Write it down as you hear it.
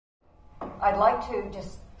I'd like to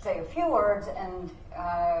just say a few words and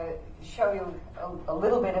show you a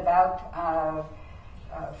little bit about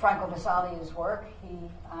Franco Basalia's work. He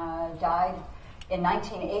died in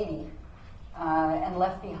 1980 and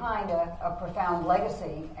left behind a profound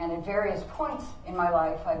legacy. And at various points in my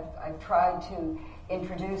life, I've tried to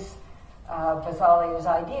introduce Basalia's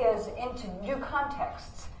ideas into new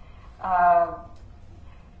contexts. I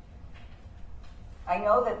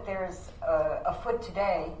know that there's afoot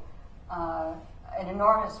today an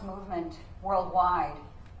enormous movement worldwide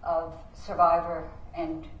of survivor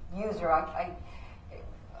and user. I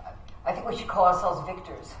think we should call ourselves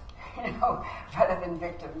victors, rather than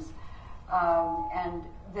victims. And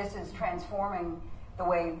this is transforming the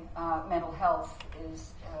way mental health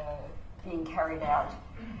is being carried out.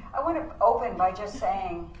 I want to open by just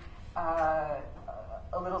saying a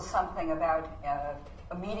little something about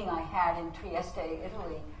a meeting I had in Trieste,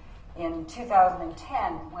 Italy, in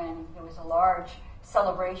 2010, when there was a large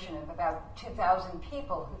celebration of about 2,000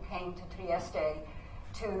 people who came to Trieste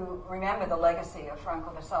to remember the legacy of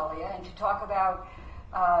Franco Basaglia and to talk about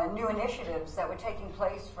new initiatives that were taking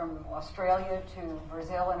place from Australia to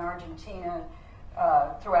Brazil and Argentina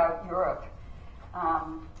throughout Europe.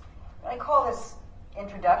 I call this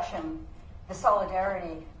introduction the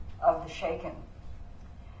solidarity of the shaken.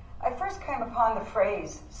 I first came upon the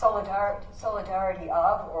phrase solidarity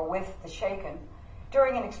of or with the shaken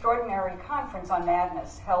during an extraordinary conference on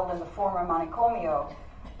madness held in the former manicomio,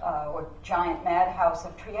 or giant madhouse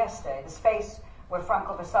of Trieste, the space where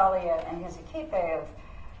Franco Basaglia and his equipe of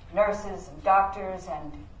nurses and doctors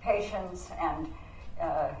and patients and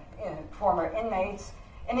former inmates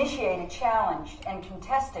initiated, challenged, and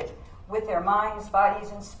contested with their minds,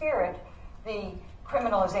 bodies, and spirit the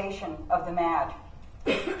criminalization of the mad,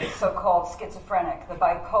 the so-called schizophrenic, the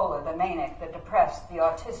bipolar, the manic, the depressed, the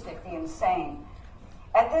autistic, the insane.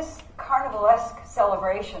 At this carnivalesque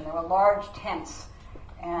celebration, there were large tents,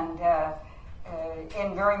 and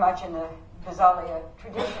very much in the Basaglia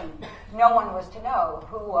tradition, no one was to know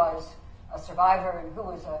who was a survivor and who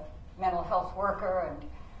was a mental health worker and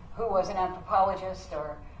who was an anthropologist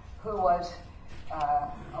or who was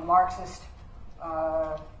a Marxist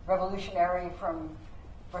revolutionary from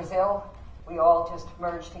Brazil. We all just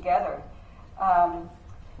merged together.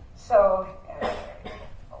 So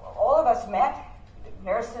all of us met,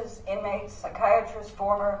 nurses, inmates, psychiatrists,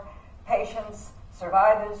 former patients,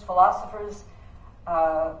 survivors, philosophers,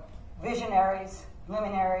 visionaries,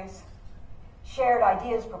 luminaries, shared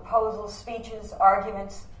ideas, proposals, speeches,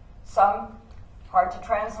 arguments, some hard to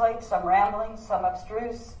translate, some rambling, some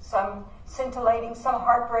abstruse, some scintillating, some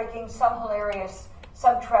heartbreaking, some hilarious,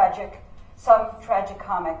 some tragic, some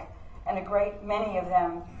tragicomic, and a great many of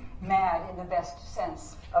them mad in the best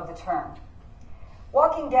sense of the term.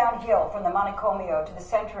 Walking downhill from the manicomio to the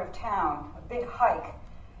center of town, a big hike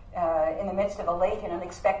in the midst of a late and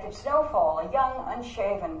unexpected snowfall, a young,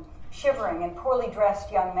 unshaven, shivering, and poorly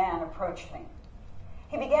dressed young man approached me.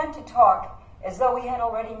 He began to talk as though we had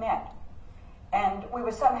already met, and we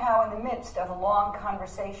were somehow in the midst of a long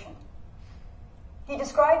conversation. He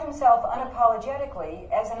described himself unapologetically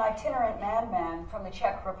as an itinerant madman from the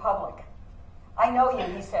Czech Republic. "I know you,"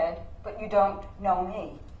 he said, "but you don't know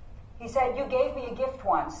me." He said, "You gave me a gift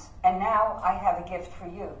once, and now I have a gift for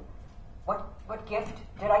you." What gift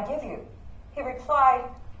did I give you? He replied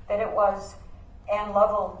that it was Anne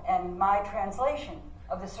Lovell and my translation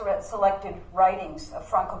of the selected writings of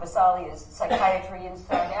Franco Basaglia's Psychiatry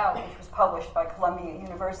Inside Out, which was published by Columbia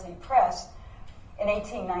University Press in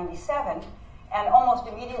 1897, and almost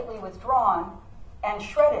immediately withdrawn and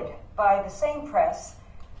shredded by the same press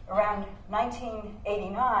around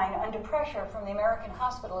 1989 under pressure from the American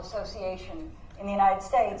Hospital Association in the United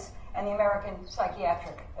States and the American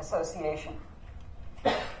Psychiatric Association.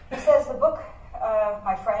 He says the book,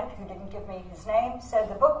 my friend, who didn't give me his name, said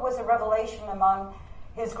the book was a revelation among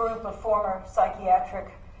his group of former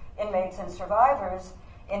psychiatric inmates and survivors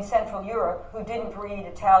in Central Europe who didn't read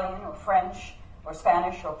Italian or French or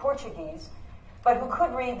Spanish or Portuguese, but who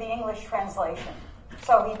could read the English translation.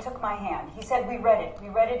 So he took my hand. He said, we read it. We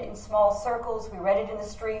read it in small circles. We read it in the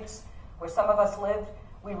streets where some of us lived.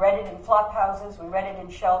 We read it in flop houses. We read it in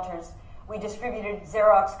shelters. We distributed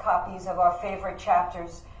Xerox copies of our favorite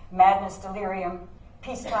chapters, Madness, Delirium,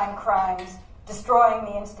 Peacetime Crimes, Destroying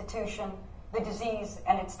the Institution, The Disease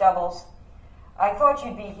and Its Doubles. I thought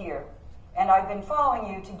you'd be here, and I've been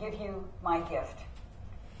following you to give you my gift.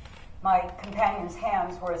 My companion's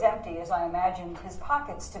hands were as empty as I imagined his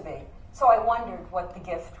pockets to be, so I wondered what the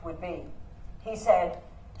gift would be. He said,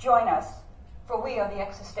 join us, for we are the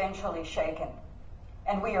existentially shaken,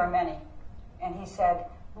 and we are many. And he said,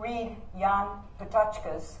 read Jan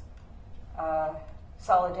Patočka's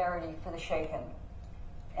solidarity for the shaken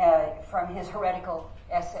from his heretical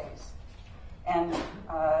essays, and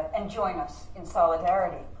join us in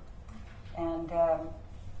solidarity. And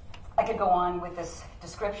I could go on with this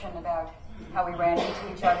description about how we ran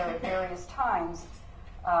into each other at various times,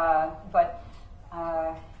 but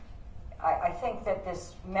I think that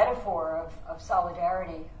this metaphor of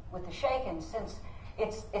solidarity with the shaken, since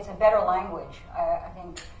it's a better language, I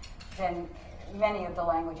think, than many of the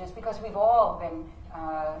languages, because we've all been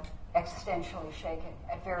existentially shaken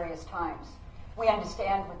at various times. We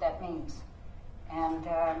understand what that means. And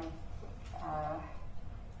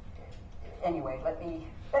anyway, let me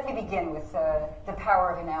begin with the power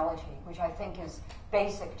of analogy, which I think is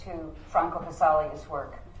basic to Franco Basali's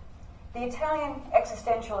work. The Italian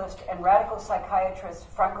existentialist and radical psychiatrist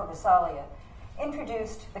Franco Basaglia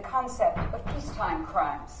introduced the concept of peacetime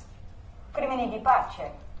crimes, crimini di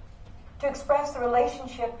pace, to express the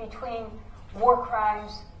relationship between war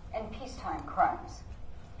crimes and peacetime crimes.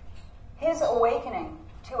 His awakening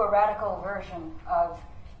to a radical version of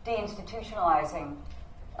deinstitutionalizing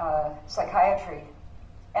psychiatry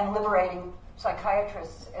and liberating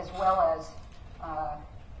psychiatrists as well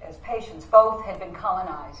as patients, both had been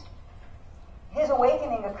colonized. His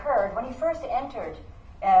awakening occurred when he first entered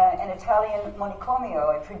an Italian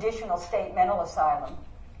manicomio, a traditional state mental asylum,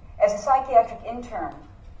 as a psychiatric intern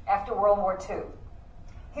after World War II.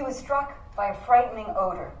 He was struck by a frightening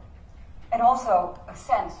odor and also a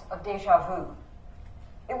sense of déjà vu.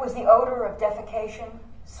 It was the odor of defecation,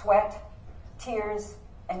 sweat, tears,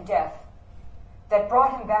 and death that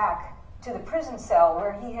brought him back to the prison cell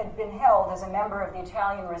where he had been held as a member of the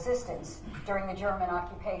Italian resistance during the German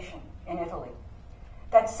occupation in Italy.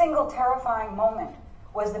 That single terrifying moment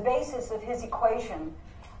was the basis of his equation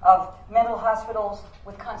of mental hospitals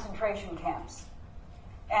with concentration camps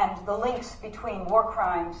and the links between war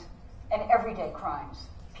crimes and everyday crimes,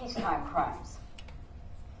 peacetime crimes.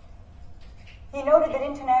 He noted that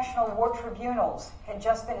international war tribunals had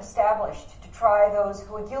just been established to try those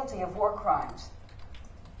who were guilty of war crimes,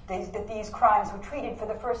 that these crimes were treated for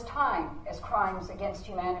the first time as crimes against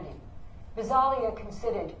humanity. Basaglia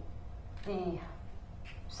considered the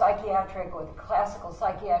psychiatric or the classical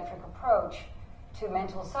psychiatric approach to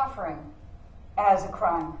mental suffering as a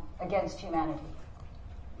crime against humanity.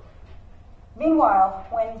 Meanwhile,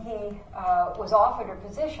 when he was offered a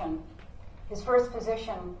position, his first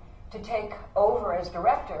position to take over as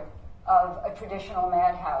director of a traditional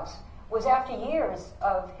madhouse was after years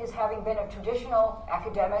of his having been a traditional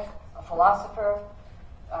academic, a philosopher,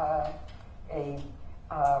 a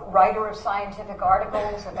writer of scientific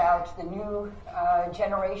articles about the new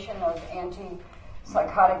generation of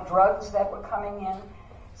anti-psychotic drugs that were coming in.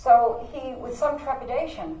 So he, with some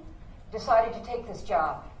trepidation, decided to take this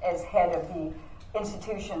job as head of the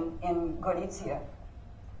institution in Gorizia.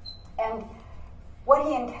 And what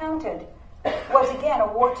he encountered was, again, a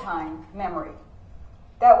wartime memory.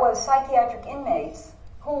 That was psychiatric inmates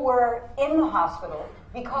who were in the hospital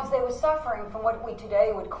because they were suffering from what we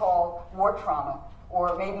today would call war trauma,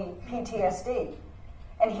 or maybe PTSD.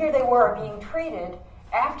 And here they were being treated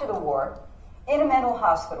after the war in a mental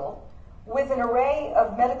hospital with an array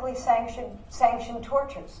of medically sanctioned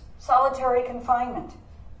tortures: solitary confinement,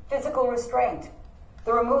 physical restraint,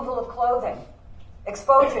 the removal of clothing,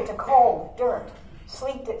 exposure to cold, dirt,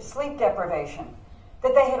 sleep deprivation,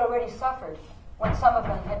 that they had already suffered when some of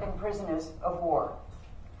them had been prisoners of war.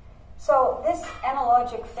 So this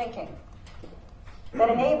analogic thinking that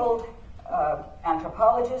enabled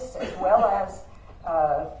anthropologists as well as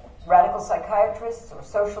radical psychiatrists or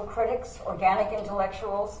social critics, organic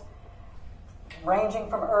intellectuals, ranging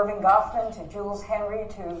from Irving Goffman to Jules Henry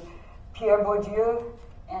to Pierre Bourdieu,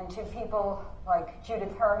 and to people like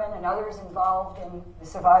Judith Herman and others involved in the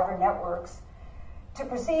survivor networks, to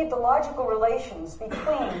perceive the logical relations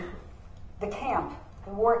between the camp,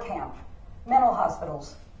 the war camp, mental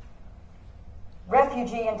hospitals,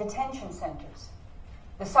 refugee and detention centers,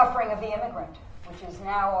 the suffering of the immigrant, which is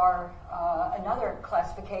now our another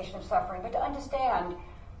classification of suffering, but to understand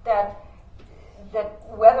that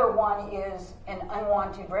whether one is an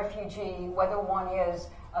unwanted refugee, whether one is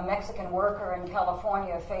a Mexican worker in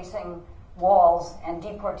California facing walls and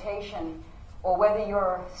deportation, or whether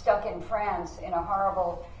you're stuck in France in a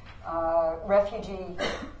horrible refugee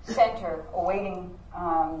center awaiting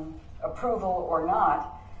approval or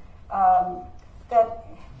not, that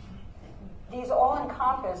these all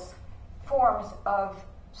encompass forms of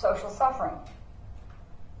social suffering.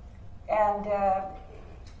 And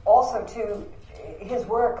also his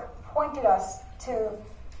work pointed us to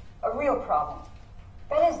a real problem.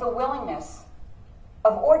 That is the willingness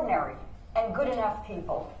of ordinary and good enough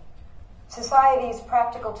people Society's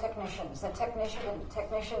practical technicians, the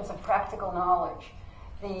technicians of practical knowledge,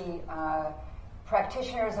 the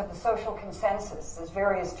practitioners of the social consensus, those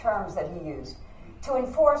various terms that he used, to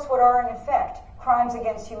enforce what are in effect crimes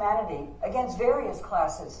against humanity, against various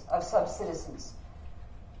classes of sub-citizens.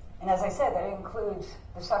 And as I said, that includes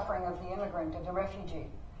the suffering of the immigrant, of the refugee,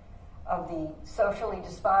 of the socially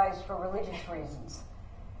despised for religious reasons,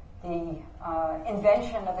 the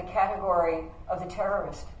invention of the category of the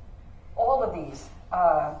terrorist. All of these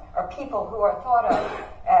are people who are thought of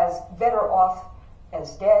as better off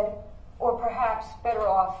as dead, or perhaps better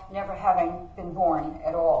off never having been born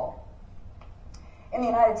at all. In the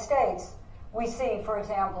United States, we see, for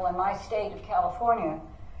example, in my state of California,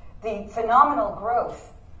 the phenomenal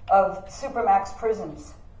growth of supermax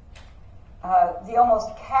prisons, the almost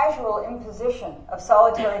casual imposition of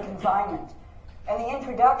solitary confinement, and the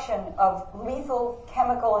introduction of lethal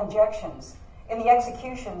chemical injections in the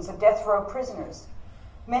executions of death row prisoners,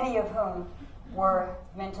 many of whom were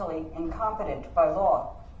mentally incompetent by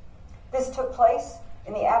law. This took place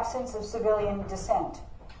in the absence of civilian dissent.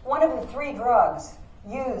 One of the 3 drugs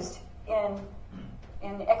used in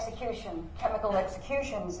execution, chemical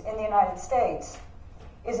executions in the United States,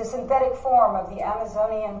 is a synthetic form of the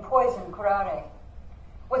Amazonian poison curare.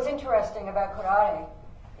 What's interesting about curare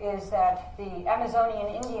is that the Amazonian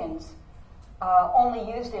Indians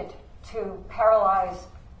only used it to paralyze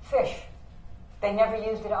fish. They never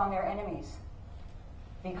used it on their enemies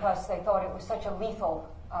because they thought it was such a lethal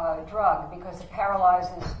drug, because it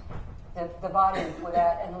paralyzes the body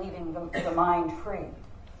without and leaving the mind free.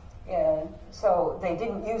 So they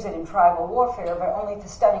didn't use it in tribal warfare, but only for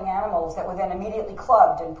stunning animals that were then immediately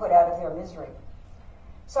clubbed and put out of their misery.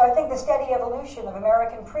 So I think the steady evolution of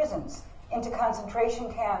American prisons into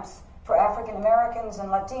concentration camps for African Americans and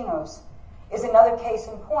Latinos is another case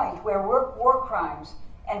in point where war crimes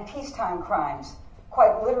and peacetime crimes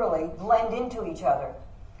quite literally blend into each other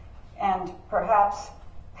and perhaps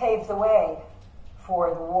pave the way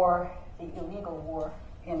for the war, the illegal war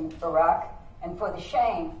in Iraq, and for the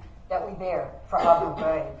shame that we bear for Abu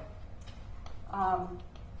Ghraib.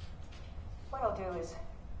 What I'll do is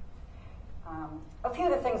a few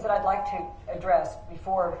of the things that I'd like to address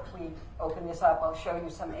before we open this up. I'll show you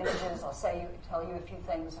some images. I'll tell you a few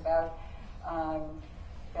things about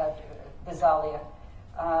Bizalia.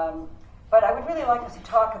 But I would really like us to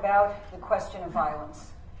talk about the question of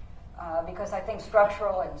violence, because I think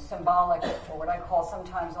structural and symbolic, or what I call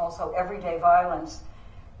sometimes also everyday violence,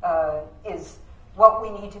 is what we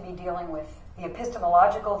need to be dealing with. The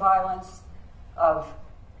epistemological violence of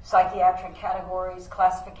psychiatric categories,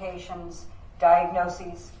 classifications,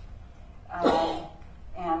 diagnoses,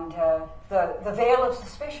 and the veil of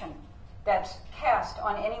suspicion that's cast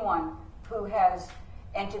on anyone who has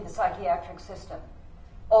entered the psychiatric system,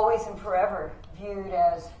 always and forever viewed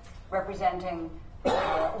as representing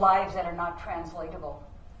lives that are not translatable,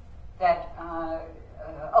 that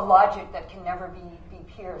a logic that can never be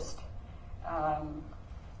pierced,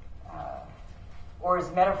 or is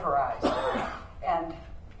metaphorized and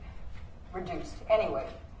reduced. Anyway,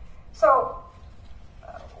 so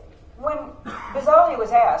when Bizalia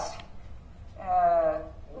was asked,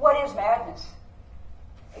 what is madness?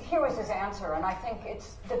 Here was his answer, and I think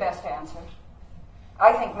it's the best answer.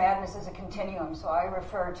 I think madness is a continuum, so I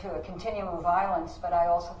refer to a continuum of violence, but I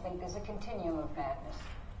also think there's a continuum of madness.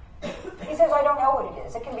 He says, I don't know what it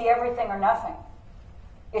is. It can be everything or nothing.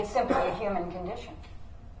 It's simply a human condition.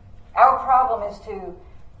 Our problem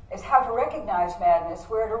is how to recognize madness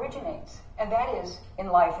where it originates, and that is in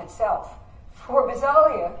life itself. For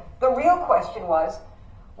Bizalia, the real question was,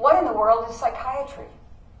 what in the world is psychiatry?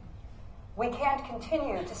 We can't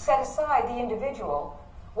continue to set aside the individual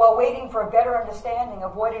while waiting for a better understanding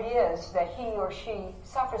of what it is that he or she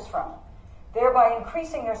suffers from, thereby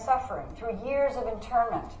increasing their suffering through years of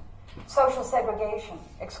internment, social segregation,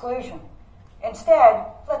 exclusion. Instead,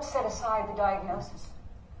 let's set aside the diagnosis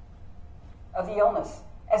of the illness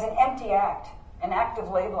as an empty act, an act of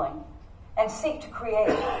labeling, and seek to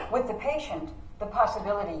create with the patient the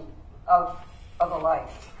possibility of a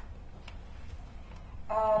life.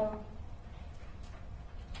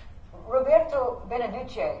 Roberto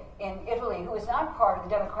Beneduce in Italy, who is not part of the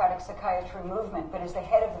democratic psychiatry movement, but is the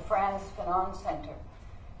head of the Franz Fanon Center,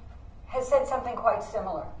 has said something quite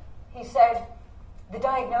similar. He said, the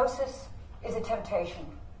diagnosis is a temptation.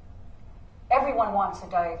 Everyone wants a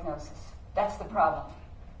diagnosis. That's the problem.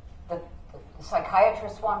 The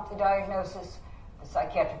psychiatrists want the diagnosis, the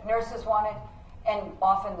psychiatric nurses want it, and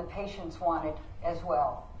often the patients want it as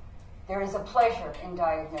well. There is a pleasure in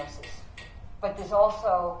diagnosis, but there's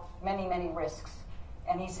also many, many risks.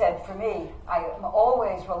 And he said, for me, I am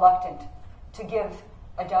always reluctant to give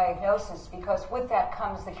a diagnosis, because with that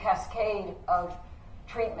comes the cascade of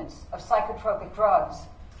treatments, of psychotropic drugs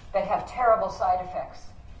that have terrible side effects,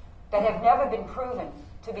 that have never been proven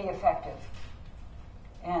to be effective.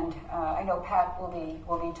 And I know Pat will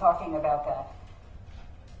be talking about that.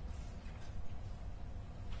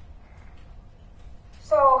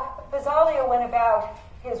 So Basaglia went about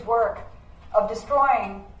his work of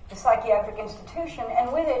destroying the psychiatric institution,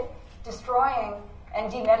 and with it, destroying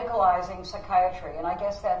and demedicalizing psychiatry. And I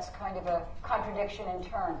guess that's kind of a contradiction in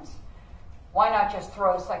terms. Why not just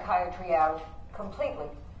throw psychiatry out completely?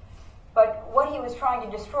 But what he was trying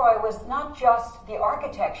to destroy was not just the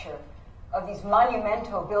architecture of these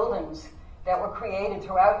monumental buildings that were created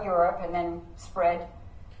throughout Europe and then spread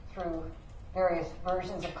through various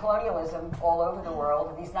versions of colonialism all over the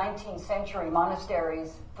world, these 19th century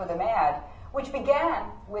monasteries for the mad, which began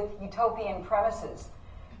with utopian premises,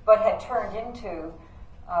 but had turned into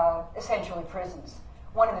essentially prisons.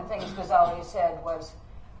 One of the things Basaglia said was,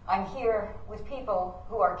 I'm here with people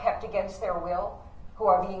who are kept against their will, who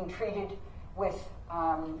are being treated with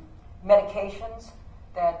medications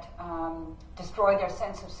that destroy their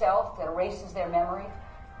sense of self, that erases their memory.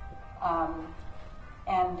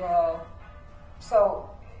 So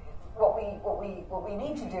what we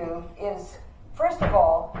need to do is, first of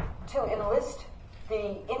all, to enlist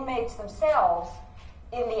the inmates themselves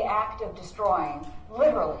in the act of destroying,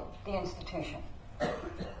 literally, the institution.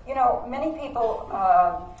 You know, many people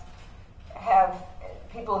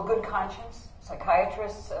people of good conscience,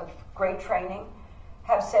 psychiatrists of great training,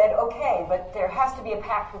 have said, okay, but there has to be a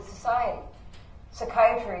pact with society.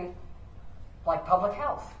 Psychiatry, like public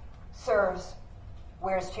health,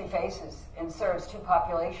 wears two faces and serves two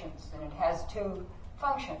populations, and it has two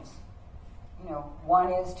functions. You know,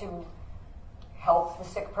 one is to help the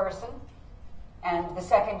sick person, and the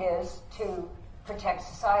second is to protect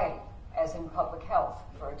society, as in public health,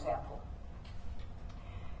 for example.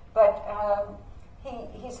 But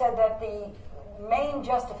he said that the main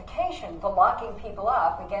justification for locking people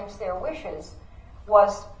up against their wishes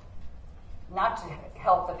was not to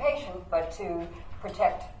help the patient, but to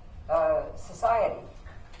protect society.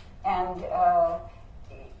 And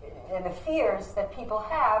the fears that people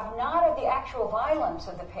have, not of the actual violence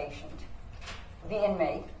of the patient, the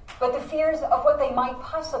inmate, but the fears of what they might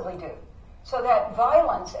possibly do. So that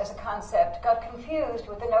violence as a concept got confused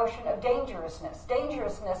with the notion of dangerousness.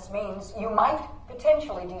 Dangerousness means you might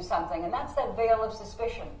potentially do something, and that's that veil of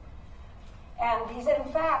suspicion. And he said,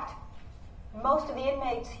 in fact, most of the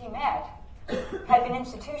inmates he met had been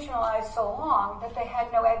institutionalized so long that they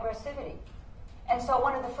had no aggressivity. And so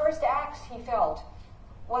one of the first acts he felt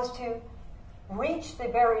was to reach the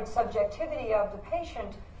buried subjectivity of the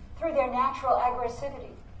patient through their natural aggressivity.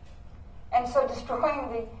 And so destroying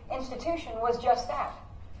the institution was just that.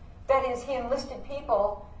 That is, he enlisted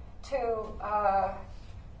people to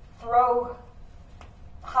throw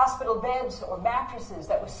hospital beds or mattresses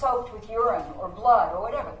that were soaked with urine or blood or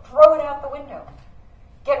whatever, throw it out the window.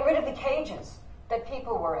 Get rid of the cages that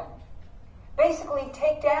people were in. Basically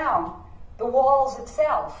take down the walls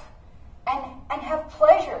itself and have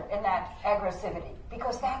pleasure in that aggressivity,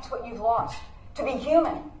 because that's what you've lost. To be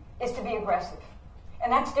human is to be aggressive.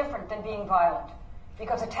 And that's different than being violent,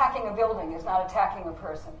 because attacking a building is not attacking a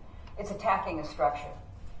person, it's attacking a structure.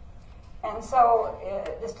 And so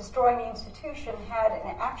this destroying the institution had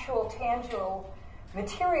an actual, tangible,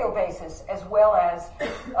 material basis, as well as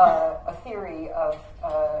a theory of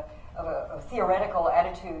a theoretical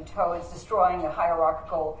attitude towards destroying a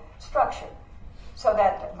hierarchical structure. So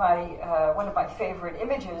that one of my favorite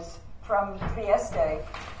images from Trieste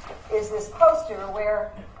is this poster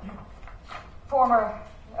where former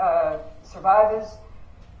survivors,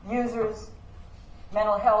 users,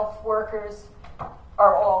 mental health workers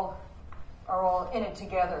are all in it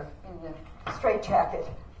together in the straitjacket.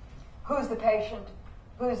 Who's the patient?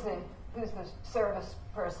 Who's the service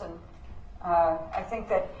person? I think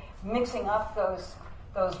that mixing up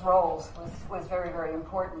those roles was very, very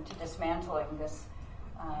important to dismantling this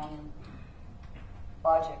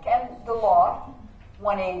logic. And the law,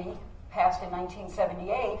 180, passed in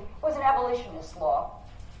 1978, was an abolitionist law.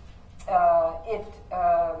 It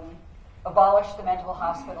abolished the mental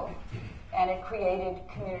hospital, and it created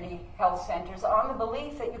community health centers on the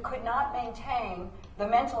belief that you could not maintain the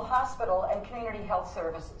mental hospital and community health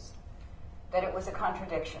services, that it was a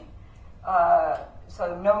contradiction.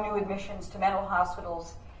 So no new admissions to mental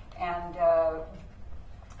hospitals, and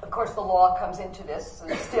of course the law comes into this, so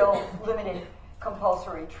there's still limited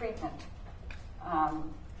compulsory treatment.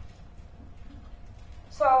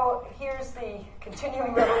 So here's the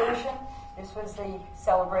continuing revolution. This was the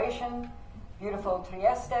celebration, beautiful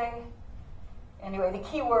Trieste. Anyway, the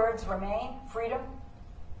key words remain: freedom,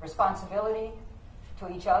 responsibility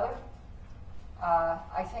to each other.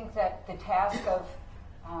 I think that the task of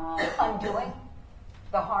undoing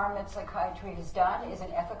the harm that psychiatry has done is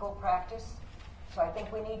an ethical practice. So I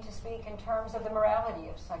think we need to speak in terms of the morality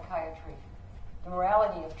of psychiatry, the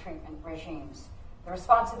morality of treatment regimes, the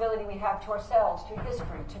responsibility we have to ourselves, to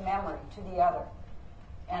history, to memory, to the other,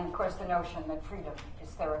 and of course the notion that freedom is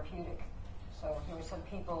therapeutic. So here were some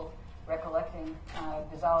people recollecting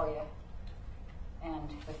Visalia and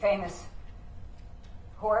the famous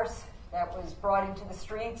horse that was brought into the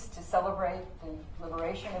streets to celebrate the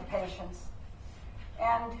liberation of patients.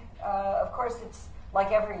 And of course, it's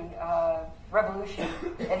like every revolution,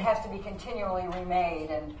 it has to be continually remade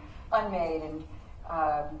and unmade. And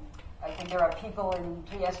I think there are people in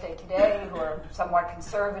Trieste today who are somewhat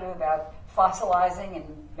conservative about fossilizing and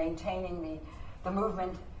maintaining the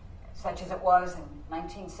movement such as it was in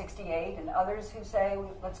 1968, and others who say,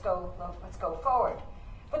 let's go forward.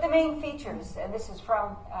 But the main features, and this is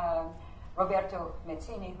from Roberto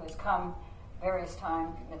Mezzini, who has come various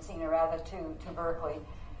times, Mezzini rather, to Berkeley,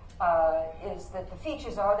 is that the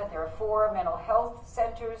features are that there are 4 mental health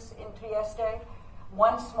centers in Trieste,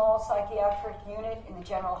 1 small psychiatric unit in the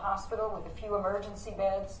general hospital with a few emergency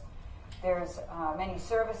beds. There's many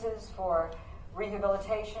services for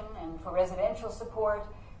rehabilitation and for residential support,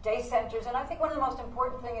 day centers, and I think one of the most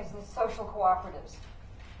important things is the social cooperatives.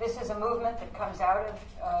 This is a movement that comes out of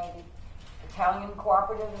the Italian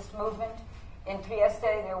cooperativist movement. In Trieste,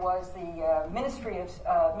 there was the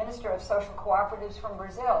Minister of Social Cooperatives from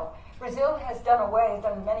Brazil. Brazil has done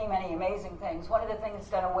many, many amazing things. One of the things it's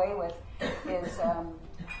done away with is,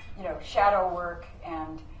 shadow work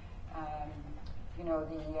and,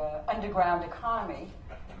 the underground economy,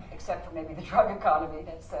 except for maybe the drug economy.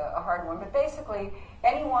 That's a hard one. But basically,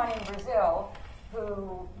 anyone in Brazil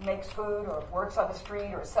who makes food or works on the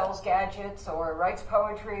street or sells gadgets or writes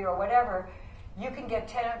poetry or whatever, you can get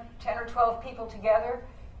 10 or 12 people together,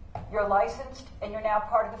 you're licensed, and you're now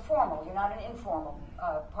part of the formal. You're not an informal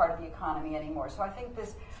part of the economy anymore. So I think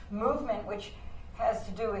this movement, which has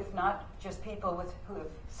to do with not just people who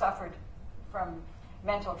have suffered from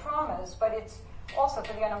mental traumas, but it's also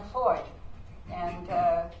for the unemployed and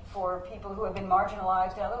for people who have been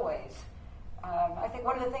marginalized in other ways. I think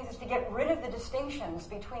one of the things is to get rid of the distinctions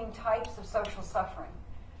between types of social suffering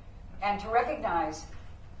and to recognize,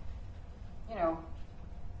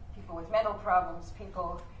 people with mental problems,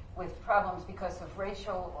 people with problems because of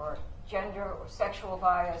racial or gender or sexual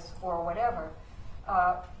bias or whatever,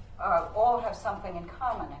 all have something in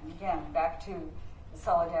common. And again, back to the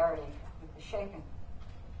solidarity with the shaping.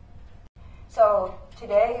 So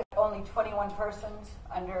today, only 21 persons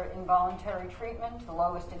under involuntary treatment, the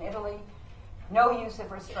lowest in Italy. No use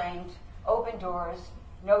of restraint, open doors,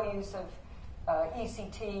 no use of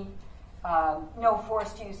ECT, no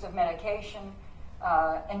forced use of medication,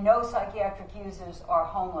 and no psychiatric users are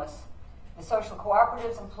homeless. The social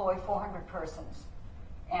cooperatives employ 400 persons,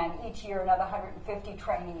 and each year another 150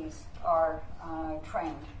 trainees are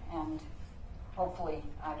trained, and hopefully,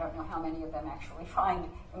 I don't know how many of them actually find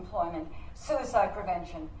employment. Suicide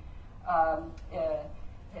prevention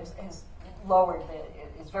has lowered,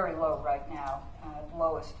 is very low right now,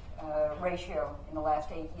 lowest ratio in the last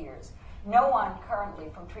 8 years. No one currently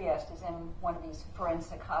from Trieste is in one of these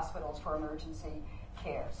forensic hospitals for emergency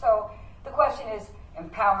care. So the question is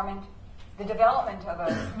empowerment, the development of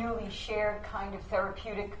a newly shared kind of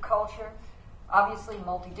therapeutic culture, obviously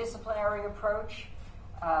multidisciplinary approach,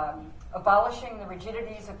 abolishing the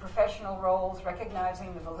rigidities of professional roles,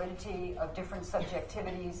 recognizing the validity of different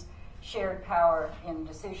subjectivities, shared power in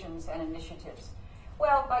decisions and initiatives.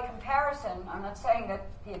 Well, by comparison, I'm not saying that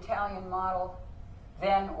the Italian model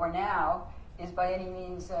then or now is by any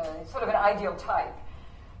means sort of an ideal type.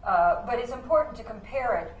 But it's important to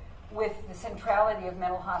compare it with the centrality of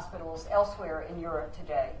mental hospitals elsewhere in Europe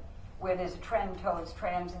today, where there's a trend towards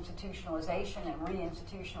trans-institutionalization and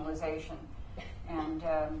re-institutionalization. And,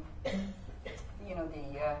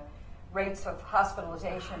 the rates of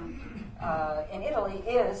hospitalization in Italy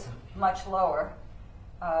is much lower,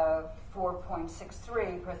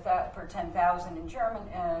 4.63 per 10,000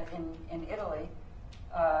 in Italy.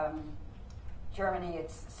 Germany,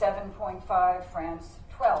 it's 7.5, France,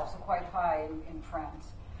 12, so quite high in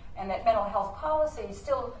France. And that mental health policies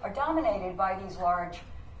still are dominated by these large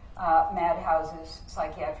madhouses,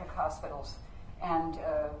 psychiatric hospitals, and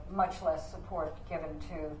much less support given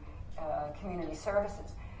to community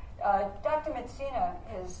services. Dr. Mezzina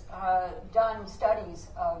has done studies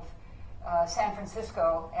of San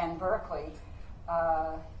Francisco and Berkeley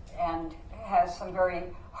and has some very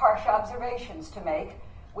harsh observations to make.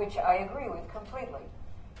 which I agree with completely.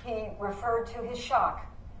 He referred to his shock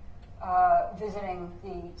visiting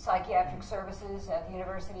the psychiatric services at the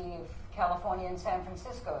University of California in San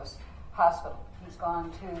Francisco's hospital. He's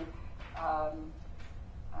gone to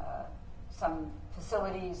some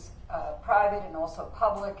facilities, private and also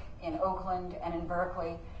public, in Oakland and in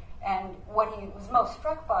Berkeley. And what he was most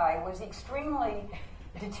struck by was the extremely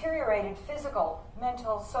deteriorated physical,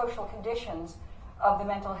 mental, social conditions of the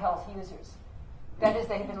mental health users. That is,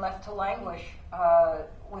 they've been left to languish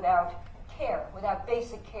without care, without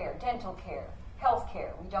basic care, dental care, health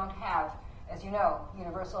care. We don't have, as you know,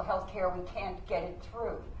 universal health care. We can't get it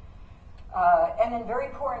through. And then very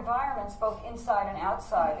poor environments, both inside and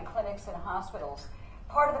outside the clinics and hospitals.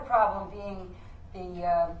 Part of the problem being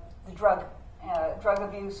the drug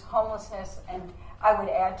abuse, homelessness, and I would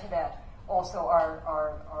add to that also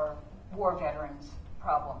our war veterans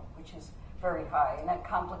problem, which is very high, and that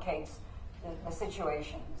complicates the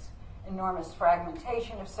situations. Enormous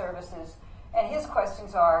fragmentation of services. And his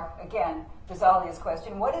questions are, again, Basalia's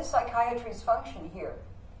question, what is psychiatry's function here?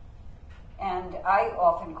 And I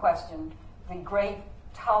often question the great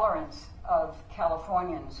tolerance of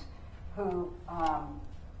Californians who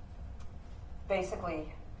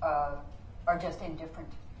basically are just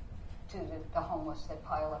indifferent to the homeless that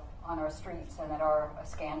pile up on our streets and that are a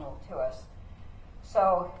scandal to us.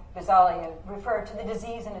 So Basalia referred to the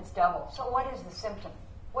disease in its double. So what is the symptom?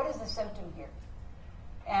 What is the symptom here?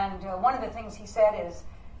 And one of the things he said is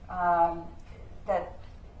that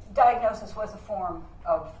diagnosis was a form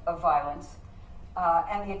of violence,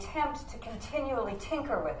 and the attempt to continually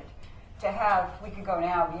tinker with it, to have, we could go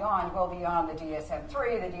now beyond, well beyond the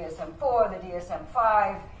DSM-3, the DSM-4, the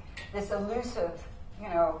DSM-5, this elusive,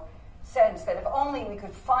 sense that if only we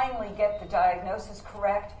could finally get the diagnosis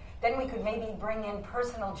correct, then we could maybe bring in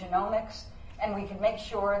personal genomics, and we could make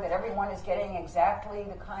sure that everyone is getting exactly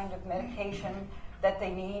the kind of medication that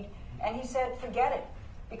they need. And he said, forget it,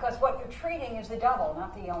 because what you're treating is the double,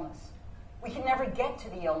 not the illness. We can never get to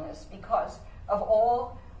the illness because of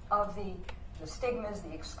all of the stigmas,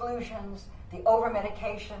 the exclusions, the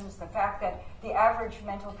over-medications, the fact that the average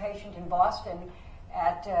mental patient in Boston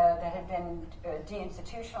that had been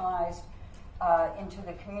deinstitutionalized into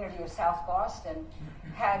the community of South Boston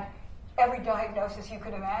had every diagnosis you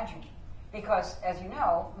could imagine. Because, as you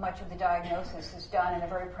know, much of the diagnosis is done in a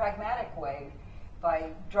very pragmatic way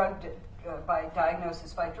by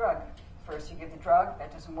diagnosis by drug. First you give the drug,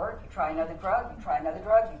 that doesn't work, you try another drug,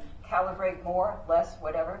 you calibrate more, less,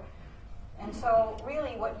 whatever. And so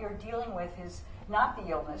really what you're dealing with is not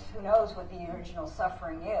the illness. Who knows what the original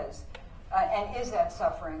suffering is? And is that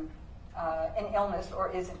suffering an illness or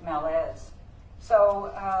is it malaise?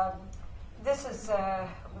 So this is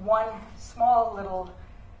one small little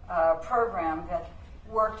program that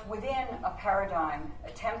worked within a paradigm,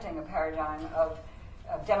 attempting a paradigm of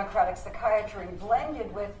democratic psychiatry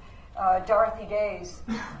blended with Dorothy Day's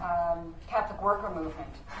Catholic worker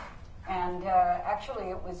movement. And actually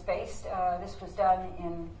it was based, this was done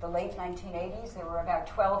in the late 1980s. There were about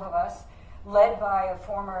 12 of us, led by a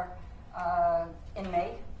former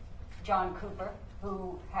inmate, John Cooper,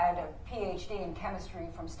 who had a PhD in chemistry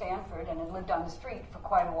from Stanford and had lived on the street for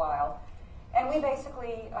quite a while. And we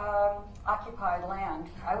basically occupied land.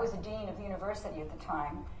 I was a dean of the university at the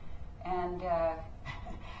time, and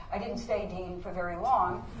I didn't stay dean for very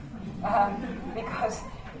long because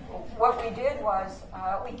what we did was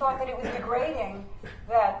we thought that it was degrading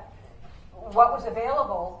that what was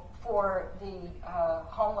available for the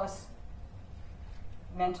homeless,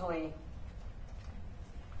 mentally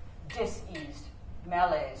diseased,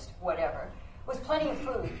 malaised, whatever, was plenty of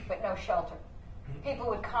food, but no shelter. People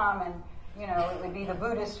would come and, it would be the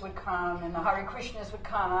Buddhists would come and the Hare Krishnas would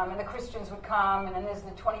come and the Christians would come and then there's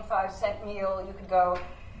the 25-cent meal you could go,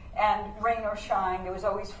 and rain or shine, there was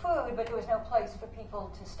always food, but there was no place for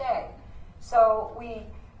people to stay. So we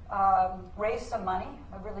raised some money,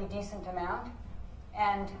 a really decent amount,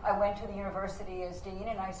 and I went to the university as dean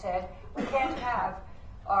and I said, we can't have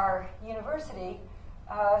our university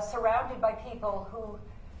surrounded by people who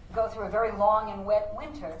go through a very long and wet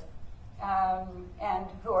winter and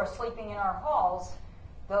who are sleeping in our halls,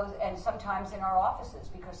 and sometimes in our offices,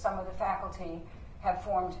 because some of the faculty have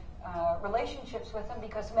formed relationships with them,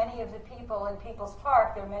 because many of the people in People's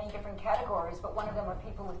Park, there are many different categories, but one of them are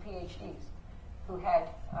people with PhDs who had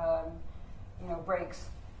breaks,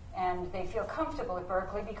 and they feel comfortable at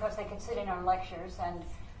Berkeley because they can sit in on lectures and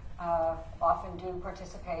often do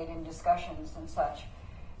participate in discussions and such.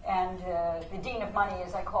 And the dean of money,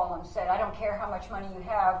 as I call him, said, I don't care how much money you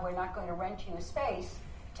have, we're not going to rent you a space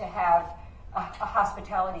to have a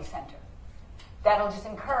hospitality center. that'll just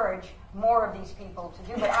encourage more of these people to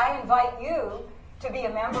do. But I invite you to be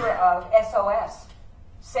a member of SOS,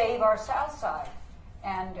 Save Our South Side.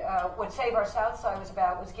 And what Save Our South Side was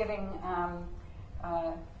about was giving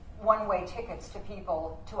one-way tickets to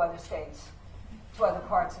people to other states, to other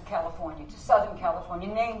parts of California, to Southern California,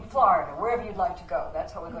 name Florida, wherever you'd like to go.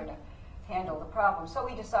 That's how we're going to handle the problem. So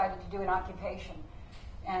we decided to do an occupation.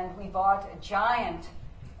 And we bought a giant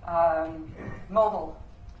mobile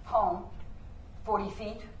home, 40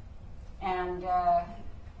 feet, and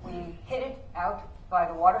we hid it out by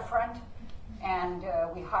the waterfront, and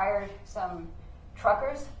we hired some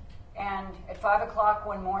truckers, and at 5 o'clock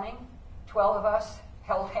one morning, 12 of us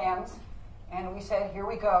held hands, and we said, here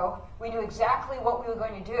we go. We knew exactly what we were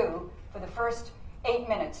going to do for the first 8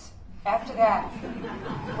 minutes. After that,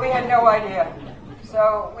 we had no idea.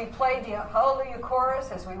 So we played the Hallelujah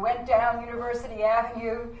Chorus as we went down University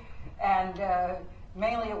Avenue, and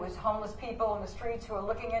mainly it was homeless people in the streets who were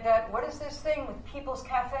looking at that. What is this thing with People's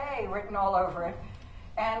Cafe written all over it?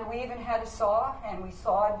 And we even had a saw, and we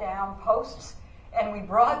sawed down posts, and we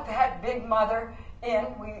brought that big mother in.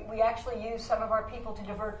 We actually used some of our people to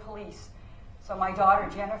divert police. So my daughter,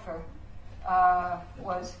 Jennifer,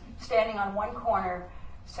 was standing on one corner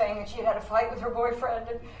saying that she had had a fight with her boyfriend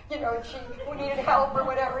and, she needed help or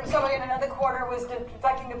whatever. And somebody in another corner was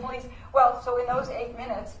defecting the police. Well, so in those 8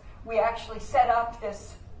 minutes, we actually set up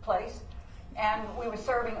this place, and we were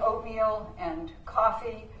serving oatmeal and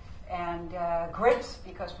coffee and grits,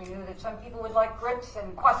 because we knew that some people would like grits,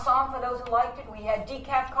 and croissant for those who liked it. We had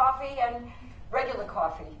decaf coffee and regular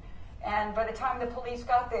coffee. And by the time the police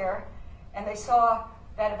got there, and they saw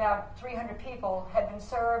that about 300 people had been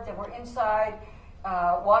served and were inside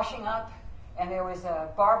washing up, and there was a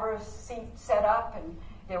barber's seat set up, and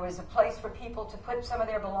there was a place for people to put some of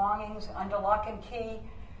their belongings under lock and key,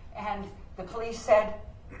 and the police said,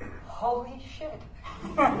 holy shit.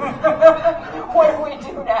 What do we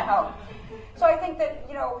do now? So I think that,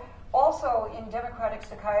 also in democratic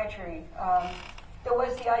psychiatry, there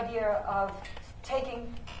was the idea of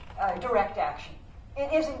taking direct action.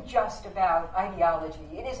 It isn't just about ideology.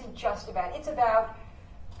 It isn't just about, it's about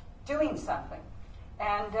doing something.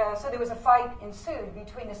 And so there was a fight ensued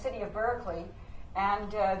between the city of Berkeley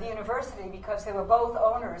and the university, because they were both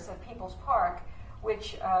owners of People's Park,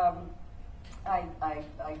 which I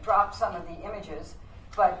dropped some of the images.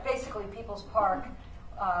 But basically, People's Park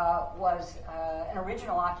was an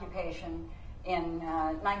original occupation in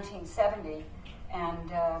 1970, and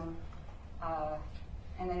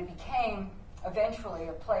then it became eventually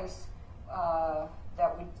a place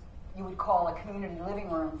that you would call a community living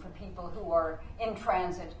room for people who are in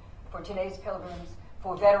transit, for today's pilgrims,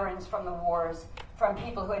 for veterans from the wars, from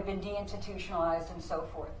people who had been deinstitutionalized, and so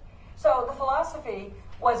forth. So the philosophy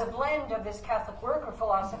was a blend of this Catholic worker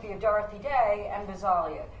philosophy of Dorothy Day and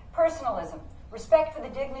Visalia. Personalism, respect for the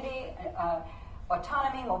dignity,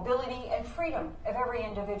 autonomy, mobility, and freedom of every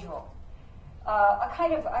individual. A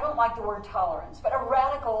kind of, I don't like the word tolerance, but a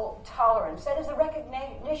radical tolerance. That is a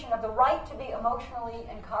recognition of the right to be emotionally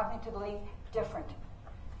and cognitively different.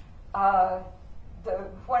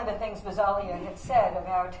 One of the things Visalia had said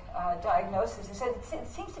about diagnosis, he said it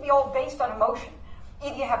seems to be all based on emotion.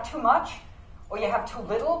 Either you have too much or you have too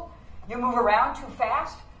little. You move around too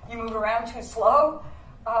fast, you move around too slow.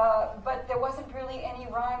 But there wasn't really any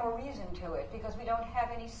rhyme or reason to it, because we don't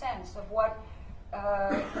have any sense of what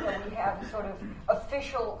we have a sort of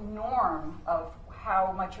official norm of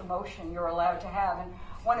how much emotion you're allowed to have. And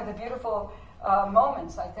one of the beautiful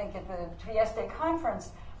moments, I think, at the Trieste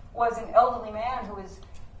conference was an elderly man who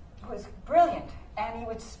was brilliant, and he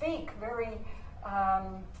would speak very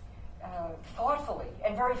thoughtfully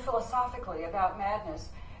and very philosophically about madness.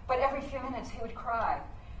 But every few minutes he would cry,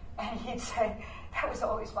 and he'd say, that was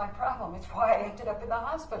always my problem. It's why I ended up in the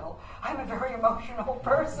hospital. I'm a very emotional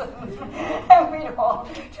person. And we'd all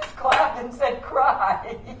just clapped and said,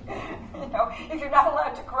 cry. If you're not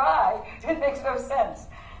allowed to cry, it makes no sense.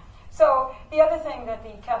 So the other thing that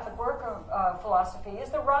the Catholic worker philosophy is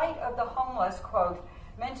the right of the homeless, quote,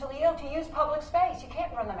 mentally ill, to use public space. You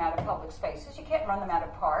can't run them out of public spaces. You can't run them out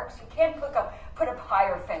of parks. You can't put up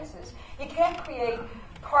higher fences. You can't create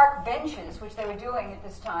park benches, which they were doing at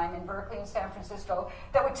this time in Berkeley and San Francisco,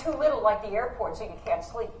 that were too little, like the airport, so you can't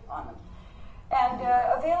sleep on them. And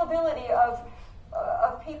availability of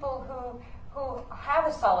people who have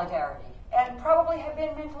a solidarity and probably have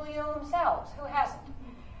been mentally ill themselves. Who hasn't?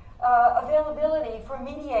 Availability for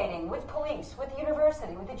mediating with police, with the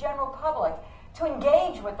university, with the general public, to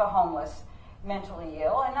engage with the homeless mentally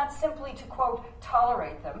ill, and not simply to, quote,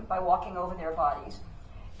 tolerate them by walking over their bodies.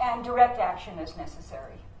 And direct action is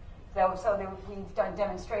necessary. We've done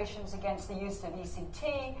demonstrations against the use of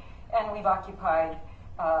ECT, and we've occupied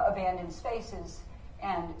abandoned spaces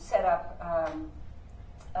and set up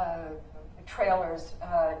trailers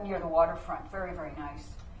near the waterfront. Very, very nice.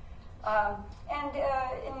 In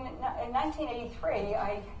 1983,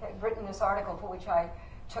 I had written this article for which I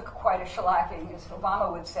took quite a shellacking, as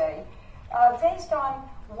Obama would say, based on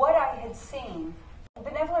what I had seen.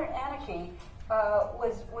 Benevolent anarchy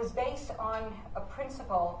was based on a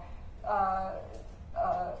principle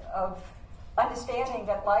of understanding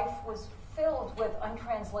that life was filled with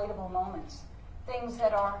untranslatable moments, things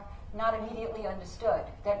that are not immediately understood,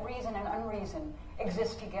 that reason and unreason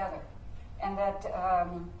exist together, and that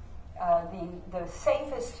the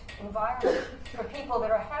safest environment for people that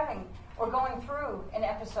are having or going through an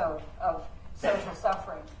episode of social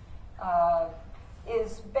suffering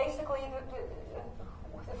is basically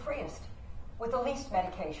the freest, with the least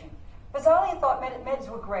medication. Ghazali thought meds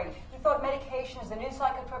were great. He thought medications, the new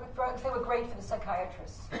psychotropic drugs, they were great for the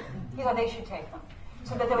psychiatrists. He thought they should take them,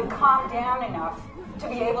 so that they would calm down enough to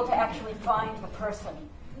be able to actually find the person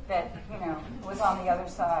that, was on the other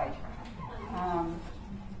side.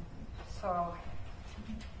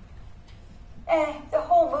 The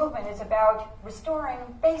whole movement is about restoring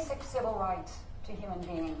basic civil rights to human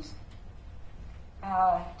beings,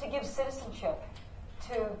 to give citizenship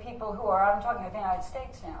to people who are, I'm talking about the United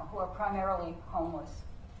States now, who are primarily homeless.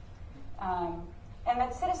 And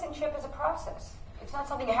that citizenship is a process. It's not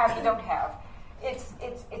something you have, you don't have. It's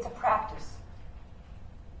a practice.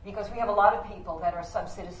 Because we have a lot of people that are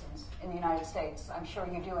sub-citizens in the United States. I'm sure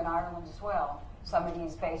you do in Ireland as well. Somebody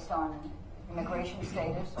is based on immigration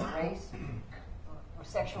status or race or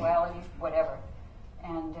sexuality, whatever.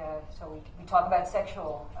 And so we talk about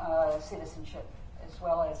sexual citizenship as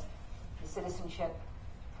well as the citizenship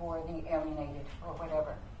for the alienated or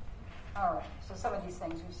whatever. All right, so some of these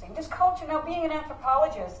things we've seen. This culture, now being an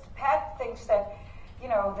anthropologist, Pat thinks that,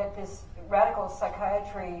 that this radical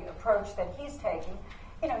psychiatry approach that he's taking,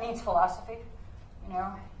 needs philosophy,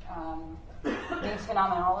 needs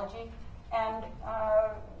phenomenology, and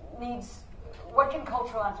needs, what can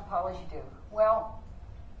cultural anthropology do? Well,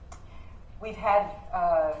 we've had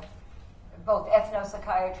both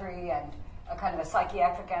ethnopsychiatry and a kind of a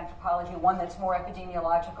psychiatric anthropology, one that's more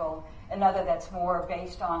epidemiological, another that's more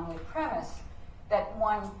based on the premise that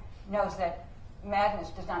one knows that madness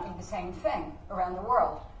does not mean the same thing around the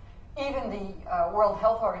world. Even the World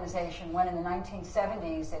Health Organization, when in the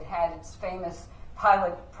 1970s it had its famous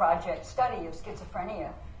pilot project study of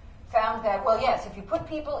schizophrenia, found that, well, yes, if you put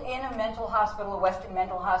people in a mental hospital, a Western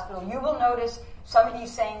mental hospital, you will notice some of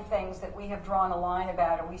these same things that we have drawn a line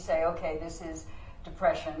about, and we say, okay, this is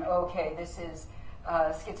depression, okay, this is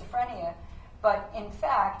schizophrenia. But in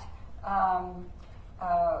fact,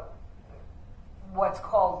 what's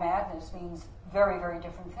called madness means very, very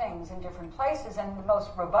different things in different places. And the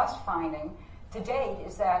most robust finding to date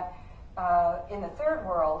is that in the third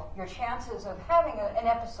world, your chances of having an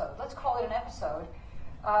episode, let's call it an episode,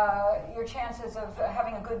 your chances of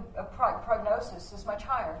having a good prognosis is much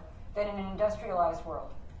higher than in an industrialized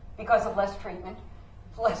world because of less treatment,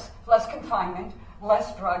 less confinement,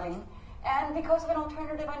 less drugging, and because of an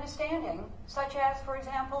alternative understanding, such as, for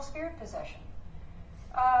example, spirit possession.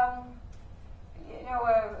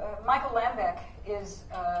 Michael Lambeck is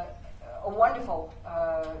a wonderful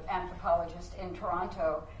anthropologist in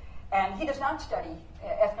Toronto, and he does not study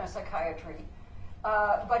ethnopsychiatry,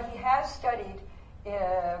 but he has studied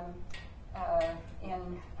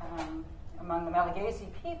among the Malagasy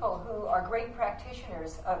people who are great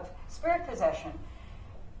practitioners of spirit possession.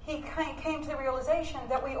 He came to the realization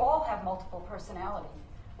that we all have multiple personality.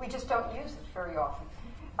 We just don't use it very often.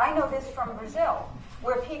 I know this from Brazil,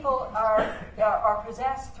 where people are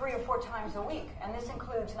possessed 3 or 4 times a week, and this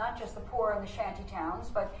includes not just the poor in the shanty towns,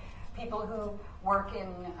 but people who work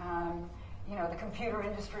in the computer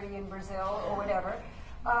industry in Brazil or whatever.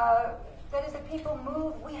 That is, that people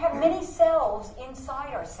move. We have many selves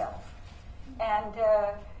inside ourselves, and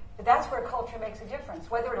that's where culture makes a difference.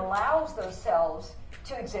 Whether it allows those selves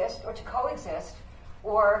to exist or to coexist,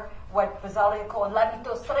 or what Ghazali called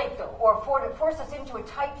l'habito stretto, or force us into a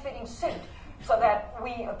tight-fitting suit so that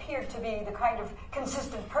we appear to be the kind of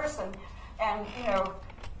consistent person, and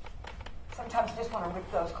sometimes you just want to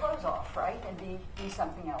rip those clothes off, right, and be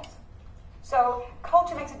something else. So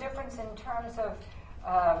culture makes a difference in terms of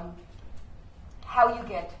how you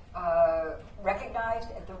get recognized,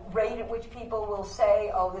 at the rate at which people will say,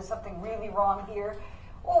 oh, there's something really wrong here,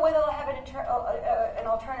 or whether they'll have an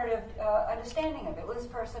alternative understanding of it. Well, this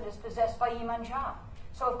person is possessed by Imanja.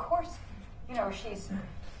 So, of course, she's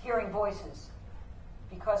hearing voices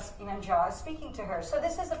because Inanja is speaking to her. So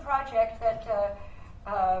this is a project that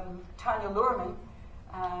Tanya Luhrmann,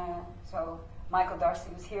 so Michael Darcy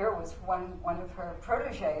was here, was one of her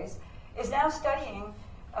proteges, is now studying,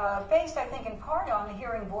 based, I think, in part on the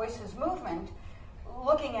Hearing Voices movement,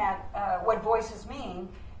 looking at what voices mean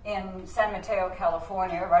in San Mateo,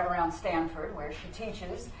 California, right around Stanford, where she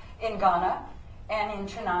teaches, in Ghana, and in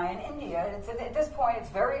Chennai in India. At this point, it's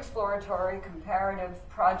a very exploratory, comparative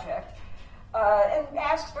project, and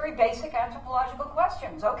asks very basic anthropological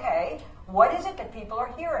questions. Okay, what is it that people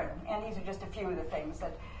are hearing? And these are just a few of the things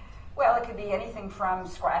that, well, it could be anything from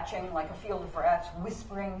scratching, like a field of rats,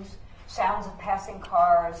 whisperings, sounds of passing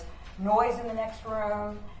cars, noise in the next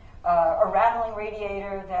room, a rattling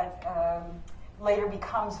radiator that later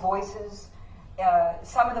becomes voices.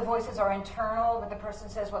 Some of the voices are internal, but the person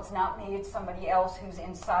says, well, it's not me, it's somebody else who's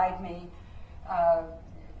inside me.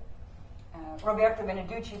 Roberto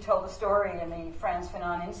Beneducci told a story in the Franz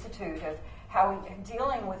Fanon Institute of how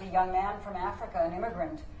dealing with a young man from Africa, an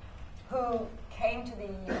immigrant, who came to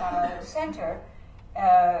the center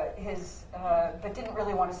but didn't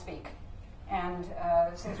really want to speak. And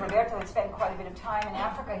since Roberto had spent quite a bit of time in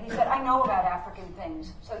Africa, he said, I know about African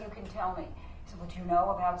things, so you can tell me. He said, well, do you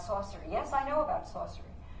know about sorcery? Yes, I know about sorcery.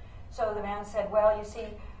 So the man said, well, you see,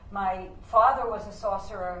 my father was a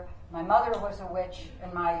sorcerer, my mother was a witch,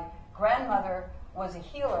 and my grandmother was a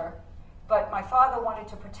healer, but my father wanted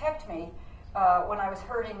to protect me when I was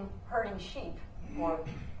herding sheep, or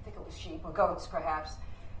I think it was sheep, or goats perhaps.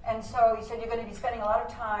 And so he said, you're going to be spending a lot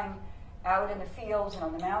of time out in the fields and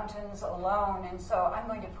on the mountains alone, and so I'm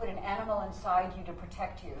going to put an animal inside you to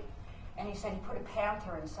protect you. And he said he put a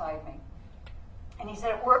panther inside me. And he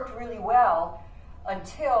said it worked really well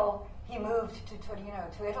until he moved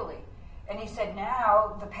to Italy. And he said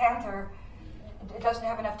now the panther, it doesn't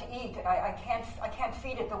have enough to eat. I can't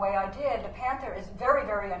feed it the way I did. The panther is very,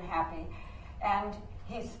 very unhappy, and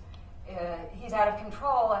he's out of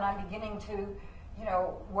control, and I'm beginning to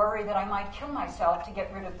worry that I might kill myself to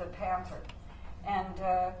get rid of the panther. And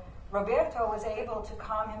Roberto was able to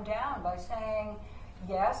calm him down by saying,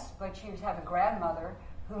 yes, but you have a grandmother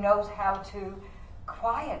who knows how to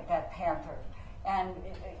quiet that panther, and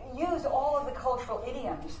use all of the cultural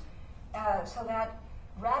idioms so that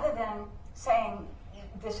rather than saying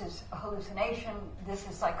this is a hallucination, this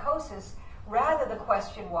is psychosis, rather the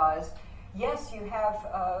question was, yes, you have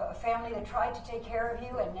a family that tried to take care of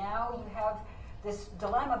you, and now you have this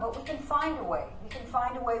dilemma, but we can find a way. We can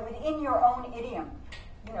find a way within your own idiom,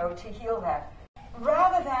 to heal that.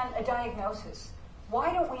 Rather than a diagnosis,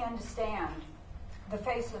 why don't we understand the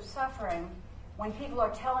face of suffering when people are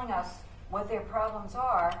telling us what their problems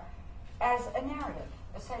are as a narrative,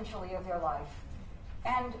 essentially, of their life?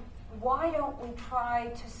 And why don't we try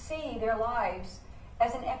to see their lives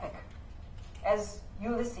as an epic, as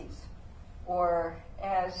Ulysses, or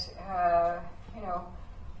as,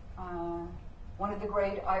 one of the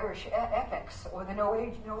great Irish epics, or the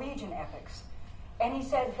Norwegian epics? And he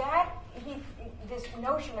said that this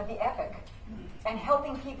notion of the epic and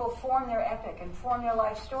helping people form their epic and form their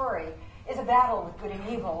life story is a battle with good and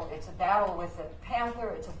evil. It's a battle with the panther.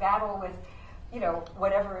 It's a battle with,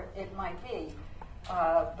 whatever it might be.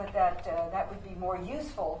 But that would be more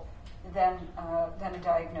useful than a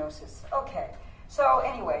diagnosis. Okay. So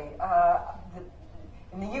anyway,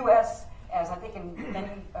 in the U.S., as I think in many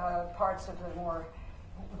parts of the more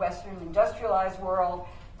Western industrialized world,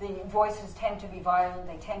 the voices tend to be violent.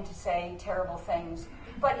 They tend to say terrible things.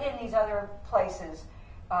 But in these other places,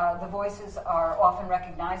 the voices are often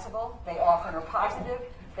recognizable. They often are positive.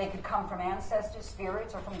 They could come from ancestors,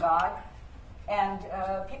 spirits, or from God. And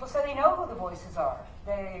people say they know who the voices are.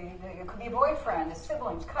 It could be a boyfriend, a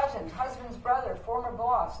siblings, cousins, husband's brother, former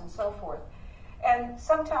boss, and so forth. And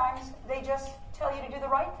sometimes they just tell you to do the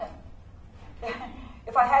right thing.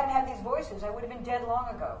 If I hadn't had these voices, I would have been dead long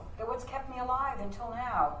ago. They're what's kept me alive until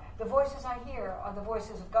now. The voices I hear are the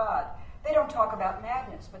voices of God. They don't talk about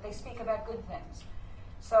madness, but they speak about good things.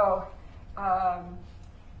 So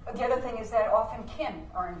the other thing is that often kin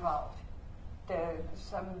are involved. The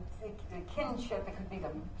kinship, it could be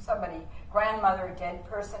somebody, grandmother, a dead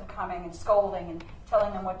person coming and scolding and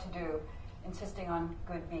telling them what to do, insisting on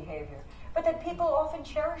good behavior. But that people often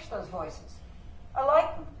cherish those voices. I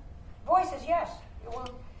like them. Voices, yes, it will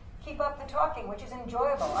keep up the talking, which is